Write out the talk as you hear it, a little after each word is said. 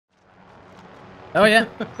Oh, yeah.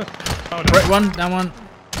 Oh, no. Right, one, down one.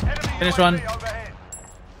 Finish one.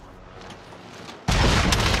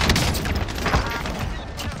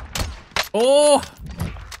 Oh!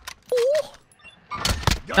 Oh!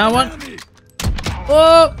 Down one.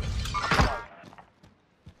 Oh!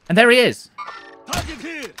 And there he is.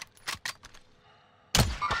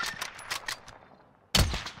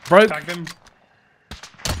 Broke. Tagged him.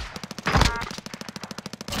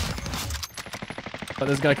 But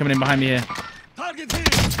there's a guy coming in behind me here. Target here.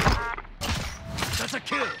 That's a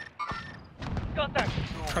kill.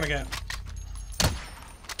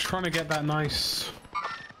 Trying to get that nice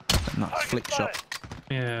flick shot.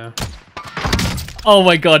 Yeah. Oh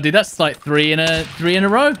my god, dude, that's like three in a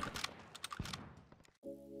row.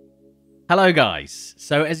 Hello guys.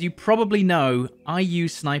 So as you probably know, I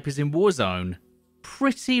use snipers in Warzone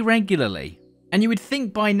pretty regularly. And you would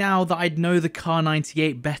think by now that I'd know the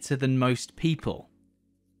Kar98 better than most people.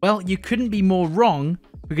 Well, you couldn't be more wrong,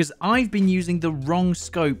 because I've been using the wrong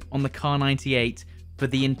scope on the Kar98 for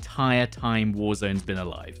the entire time Warzone's been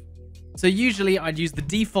alive. So usually I'd use the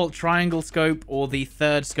default triangle scope or the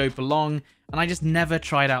third scope along, and I just never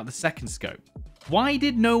tried out the second scope. Why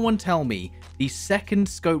did no one tell me the second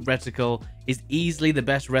scope reticle is easily the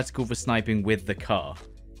best reticle for sniping with the Kar?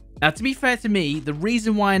 Now, to be fair to me, the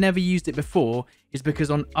reason why I never used it before is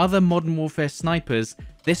because on other Modern Warfare snipers,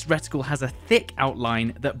 this reticle has a thick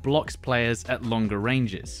outline that blocks players at longer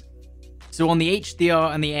ranges. So on the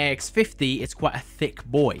HDR and the AX50, it's quite a thick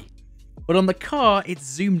boy. But on the Kar, it's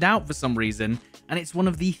zoomed out for some reason, and it's one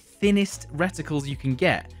of the thinnest reticles you can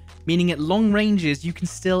get, meaning at long ranges, you can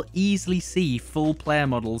still easily see full player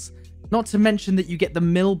models, not to mention that you get the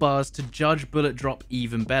mil bars to judge bullet drop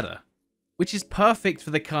even better. Which is perfect for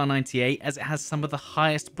the Kar98 as it has some of the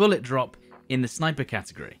highest bullet drop in the sniper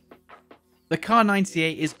category. The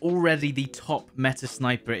Kar98 is already the top meta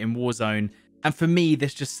sniper in Warzone, and for me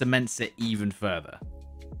this just cements it even further.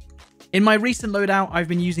 In my recent loadout, I've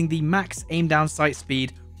been using the max aim down sight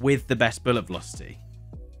speed with the best bullet velocity.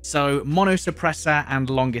 So mono suppressor and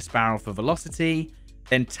longest barrel for velocity,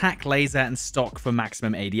 then tac laser and stock for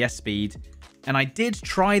maximum ADS speed, and I did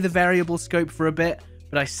try the variable scope for a bit,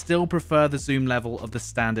 but I still prefer the zoom level of the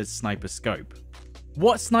standard sniper scope.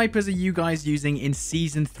 What snipers are you guys using in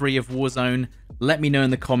Season 3 of Warzone? Let me know in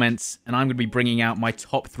the comments, and I'm going to be bringing out my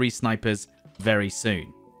top 3 snipers very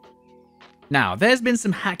soon. Now, there's been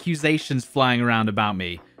some accusations flying around about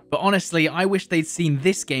me, but honestly, I wish they'd seen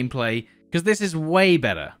this gameplay, because this is way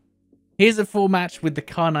better. Here's a full match with the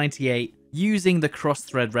Kar98 using the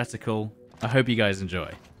cross-thread reticle. I hope you guys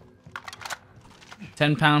enjoy.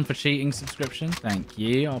 £10 for cheating subscription. Thank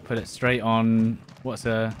you. I'll put it straight on. What's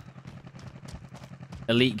a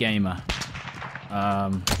Elite Gamer?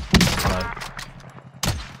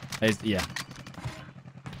 Yeah.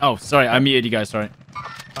 Oh, sorry. I muted you guys. Sorry.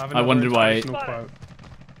 I wondered why.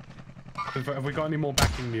 Have we got any more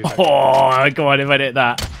backing music? Oh, go on if I did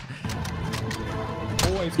that.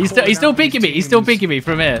 He's still peeking me. He's still peeking me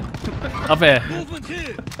from here. Up here.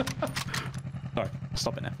 Sorry.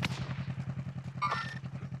 Stop it now.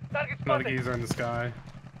 Another geezer in the sky.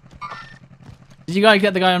 Did you guys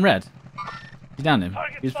get the guy on red? You downed him.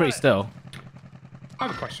 He was pretty still. I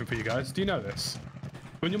have a question for you guys. Do you know this?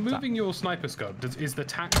 When you're moving your sniper scope, is the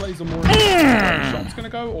tac laser more where the shot's going to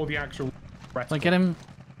go, or the actual reticle? Like get him?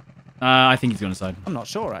 I think he's going to side. I'm not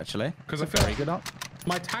sure actually. Because I feel like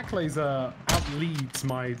my tac laser outleads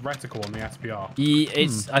my reticle on the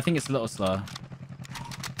SPR. I think it's a little slower.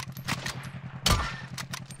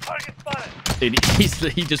 Dude,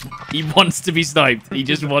 he wants to be sniped. He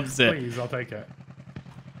just wants it. Please, I'll take it.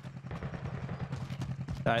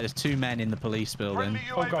 There's 2 men in the police building.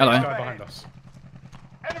 Oh god, hello. there's a guy behind us.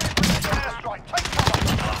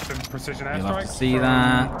 Precision airstrike. You love to see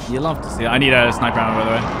that. You love to see that. I need a sniper ammo, by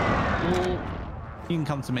the way. You can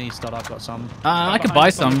come to me, Stodeh. I've got some. I could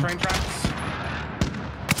buy some.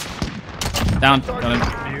 Down. Got him.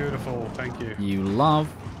 Beautiful, thank you. You love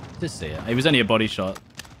to see it. It was only a body shot.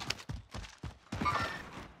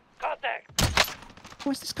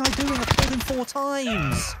 What is this guy doing? I've killed him 4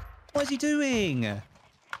 times. What is he doing?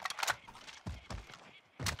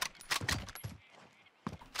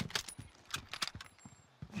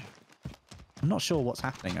 I'm not sure what's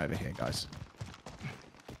happening over here, guys.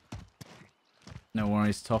 No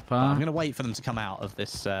worries, Topper. I'm going to wait for them to come out of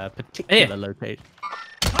this particular location.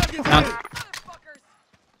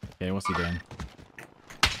 Okay, what's he doing?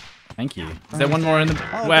 Thank you. Is there one more in the...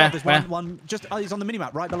 Where? God, there's one just... Oh, he's on the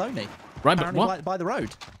minimap right below me. Right, but what? By the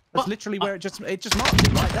road. That's literally where it just marked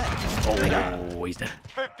him right there. Oh, he's dead.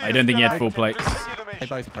 I don't think he had full plates. They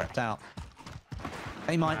both prepped out.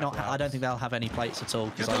 They might not. I don't think they'll have any plates at all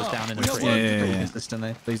because I was down in a tree. Yeah.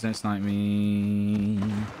 Consistently. Please don't snipe me.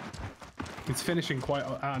 It's finishing quite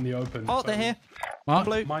out in the open. Oh, so they're here. What?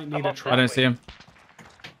 Blue. Might need a truck. I don't see him.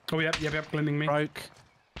 Oh, yep, blending me. Broke.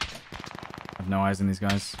 I have no eyes on these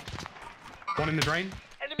guys. One in the drain.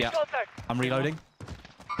 Yeah. I'm reloading.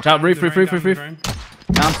 Watch out, roof. Drain.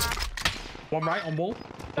 Down. One right on wall.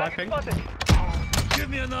 Light ping. Give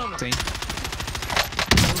me another. See?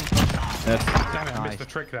 Dead. Damn it, I missed the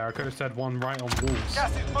trick there. I could have said one right on walls.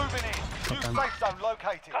 Gas is moving in. New safe zone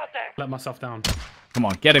located. Let myself down. Come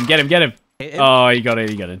on, get him. Hit him. Oh, you got it.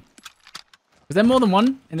 Is there more than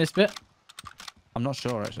one in this bit? I'm not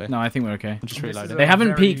sure actually. No, I think we're okay. I'm just reloading. They haven't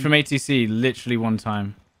very- peaked from ATC literally one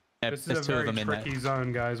time. Yeah, This there's is two a of them very in there. tricky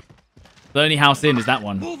zone, guys. The only house in is that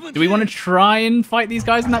one. Do we want to try and fight these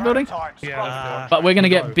guys in that building? Yeah, But we're going to We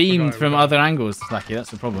get go, beamed we go. from other angles, Lucky.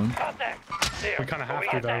 That's the problem. we kind of have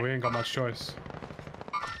to though. We ain't got much choice.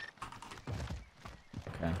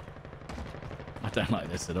 Okay. I don't like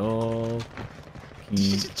this at all. You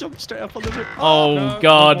just jump straight up on the roof. Oh, No,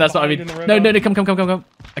 God. no That's what I more mean. behind in No, the no, river. no. Come.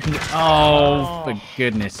 I can... Oh, for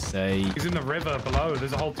goodness sake. He's in the river below.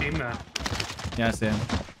 There's a whole team there. Yeah, I see him.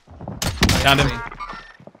 Downed him.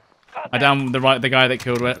 I downed the guy that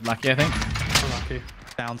killed Lucky, I think. Unlucky.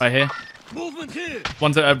 Down. Right here. Movement here.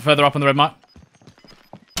 One's further up on the red mark.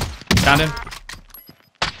 Downed him.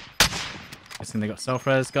 Guessing they got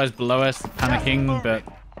self-res. Guys below us, panicking, but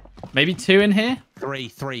maybe two in here? Three.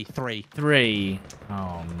 Three.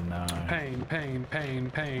 Oh, no. Pain.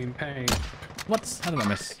 What? How did I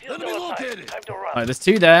miss? Enemy located. Time to run. Alright, there's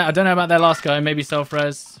two there. I don't know about their last guy. Maybe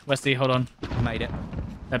self-res. Westy, hold on. Made it.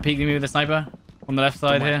 They're peeking me with a sniper on the left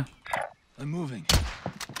side here. I'm moving.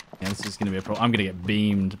 Yeah, this is going to be a problem. I'm going to get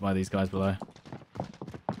beamed by these guys below.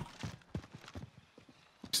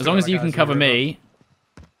 As long as you can cover me.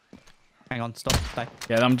 Hang on. Stop. Stay.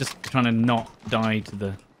 Yeah, I'm just trying to not die to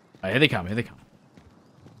the... Oh, here they come. Okay,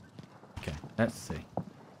 let's see.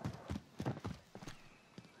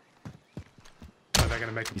 Oh, they're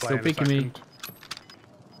gonna make a He's play still in a peeking me. second.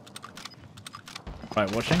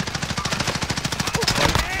 Right, watching.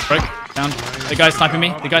 Broke. Down. The guy's sniping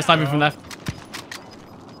me. The guy's sniping from left.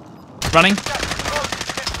 Running.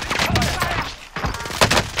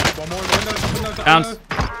 One more in the window. Down.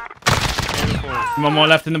 Beautiful. One more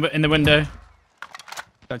left in the window.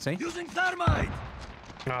 Don't see. Using thermite.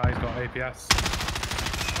 Ah, he's got APS.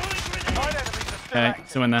 Okay,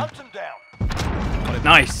 still in there. Hunt them down.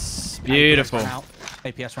 Nice. Beautiful.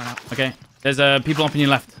 APS ran out. Okay, there's people up on your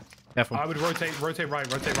left. Careful. I would rotate right.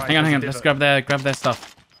 Hang on. There's a Let's divot. grab their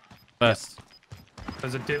stuff first.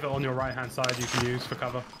 There's a divot on your right hand side you can use for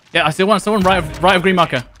cover. Yeah, I see one. Someone right of green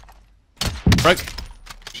marker. Broke.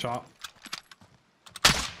 Shot.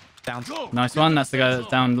 Down. Nice one. That's the guy that's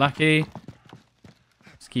down. Lucky.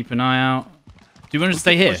 Just keep an eye out. Do you want to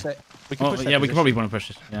stay here? Push it. We can Oh, push that yeah, we position. can probably want to push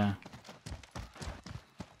it. Yeah.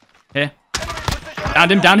 Here.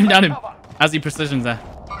 Downed him. As he precisions there.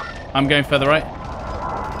 I'm going further right.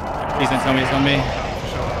 Please don't tell me it's on me.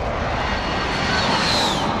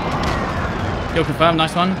 Kill confirmed.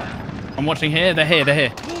 Nice one. I'm watching here. They're here. Movement here.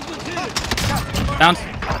 Down.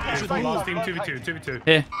 Last team 2v2.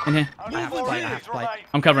 Here. In here. I have to play. I have to play.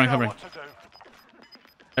 I'm covering.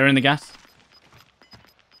 They're in the gas.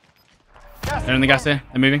 They're in the gas here.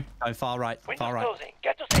 They're moving. Go far right. Far right.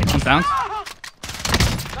 One's down.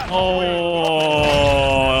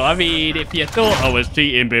 Oh, I mean, if you thought I was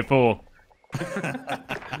cheating before.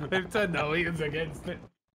 They've turned no Eaton's against it.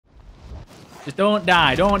 Just don't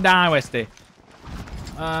die, Westy.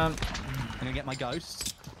 I'm gonna get my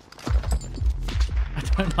ghosts. I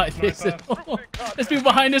don't like this at all. There's people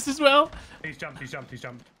behind us as well. He's jumped.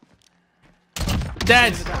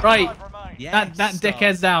 Dead. Right. Yes, That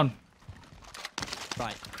dickhead's down.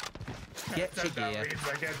 Right. Get your gear.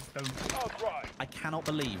 Against them. I cannot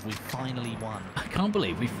believe we finally won. I can't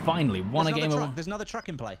believe we finally won a game of... There's another truck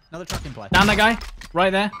in play. Another truck in play. Down that guy. Right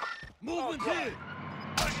there. Movement here.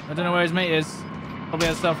 I don't know where his mate is. Probably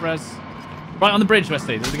has self-res. Right on the bridge,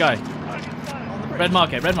 Westy. There's a guy. Red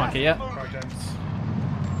market, yeah. Right, gents.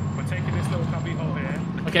 We're taking this little cubby hole here.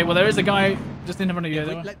 Okay, well, there is a guy just in front of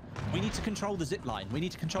you. We need to control the zip line.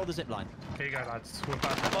 Here you go, lads. We're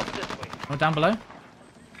back. Oh, down below.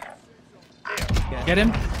 Get him.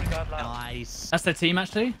 Nice. That's their team,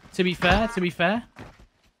 actually. To be fair.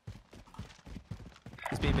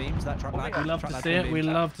 It's being beams. That truck lad. We love Truck to lad's see being it. beamed. We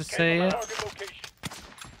love to see it.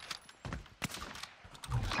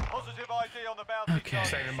 Positive ID on the bounty. Okay.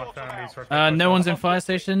 Saving my families for a No one's in fire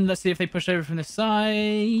station. Let's see if they push over from this side.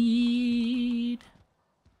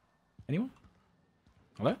 Anyone?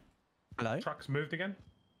 Hello? Hello. Trucks moved again.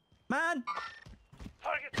 Man.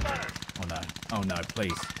 Oh no. Oh no,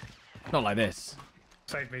 please. Not like this.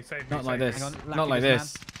 Save me, save me. Not like save this. me. Hang on, Not like Lucky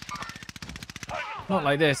this. Not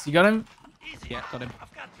like this. You got him? Yeah, got him.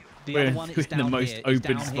 The We're other one in is the down most here. He's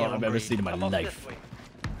open down spot here I've on ever green. seen in my life.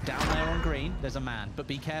 Down there on green, there's a man, but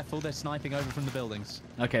be careful, they're sniping over from the buildings.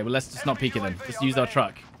 Okay, well, let's just not peek at them. Just use our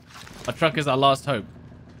truck. Our truck is our last hope.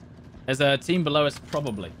 There's a team below us,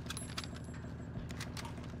 probably.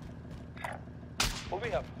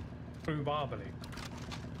 Moving up. Through Barbary.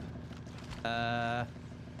 Hang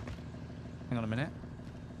on a minute.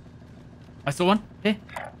 I saw one. Here.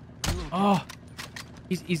 Oh.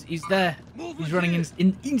 He's there. He's running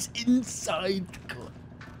he's inside.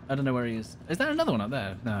 I don't know where he is. Is there another one up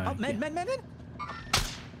there? No. Oh, men.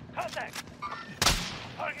 Contact.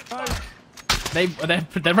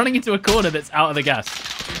 They're running into a corner that's out of the gas.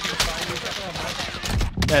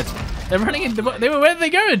 They're running into. Where are they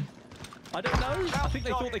going? I don't know. I think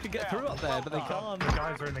they thought they could get through up there, but they can't. The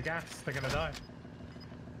guys are in the gas. They're gonna die.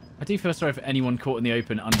 I do feel sorry for anyone caught in the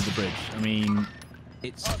open under the bridge. I mean,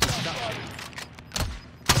 It's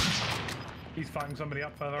He's fighting somebody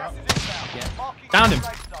up further up. yeah. found him.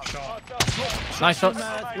 Shot. Nice shots.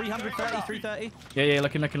 330, 330. Yeah,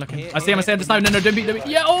 looking. Here, I see him. I see him. No, don't be.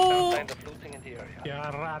 Yeah. Oh. Signs of looting in the area.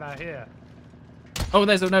 Yeah, right out here. Oh,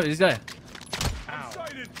 no, he's there. Ow.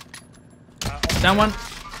 Down one.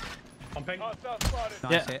 On ping. Nice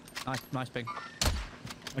Yeah. hit. Nice ping.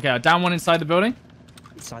 Okay, down one inside the building.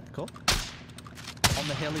 Inside the core. On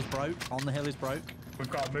the hill is broke. We've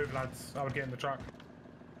got to move, lads. I would get in the truck.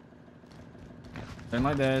 Don't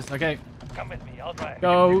like this. Okay, Come with me. I'll drive. You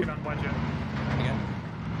go. can unwedge it. There you go.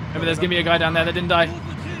 Maybe there's gonna be a guy down there that didn't die.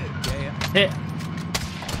 Yeah. Hit.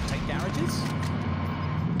 Take garages.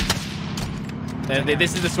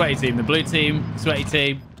 This is the sweaty team. The blue team, sweaty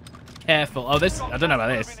team. Careful. Oh, this. I don't know about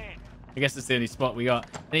this. I guess it's the only spot we got.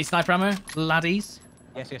 Any sniper ammo, laddies?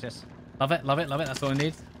 Yes. Love it. That's all I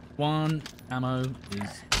need. One ammo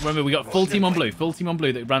is. Remember, we got full team on blue. Full team on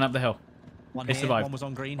blue that ran up the hill. One They here, survived. one was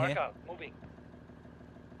on green Mark here. out. Moving.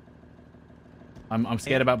 I'm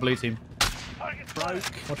scared about blue team. Target Broke.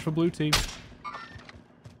 Watch for blue team.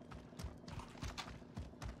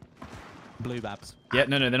 Blue babs. Yeah,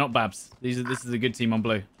 no, they're not Babs. This is a good team on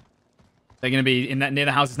blue. They're gonna be in that near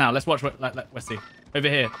the houses now. Let's watch. Let's see. Over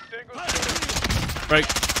here. Break.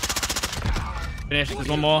 Finish. There's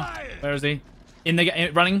one more. Where is he?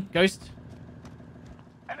 Running. Ghost.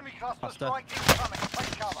 Enemy cluster Cluster. strike incoming.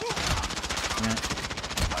 Take cover. Yeah.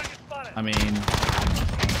 Target spotted. I mean.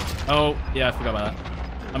 Oh, yeah, I forgot about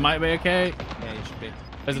that. I might be okay. Yeah, you should be.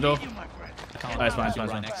 There's a door. You, my friend. I can't Oh, it's fine, it's you're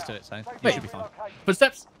fine, right it's next to it, so you Wait. should be fine.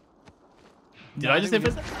 Footsteps. Did No, I just hear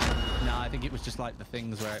think we footsteps? No, I think it was just like the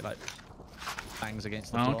things where it like bangs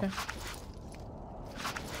against the Oh, floor.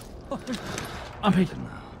 okay. I mean,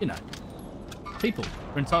 you know, people.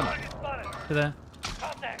 We're in Thailand. Target spotted. To there.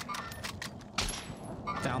 Contact.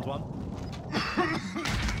 Downed one.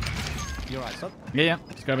 You're right, son. Yeah.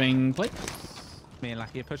 Just grabbing plates. Me and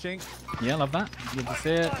Lackey are pushing. Yeah, love that. Good to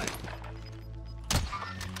see it.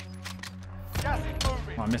 Gas is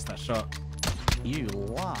moving. Oh, I missed that shot. You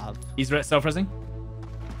love. He's self-resing.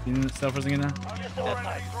 Self-resing in there. Only 4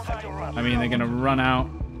 enemies remain. I mean, they're gonna run out.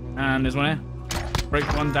 And there's one here. Break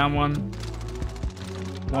one, down one.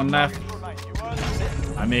 One left.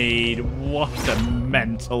 I mean, what a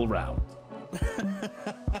mental round.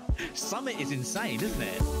 Summit is insane, isn't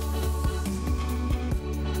it?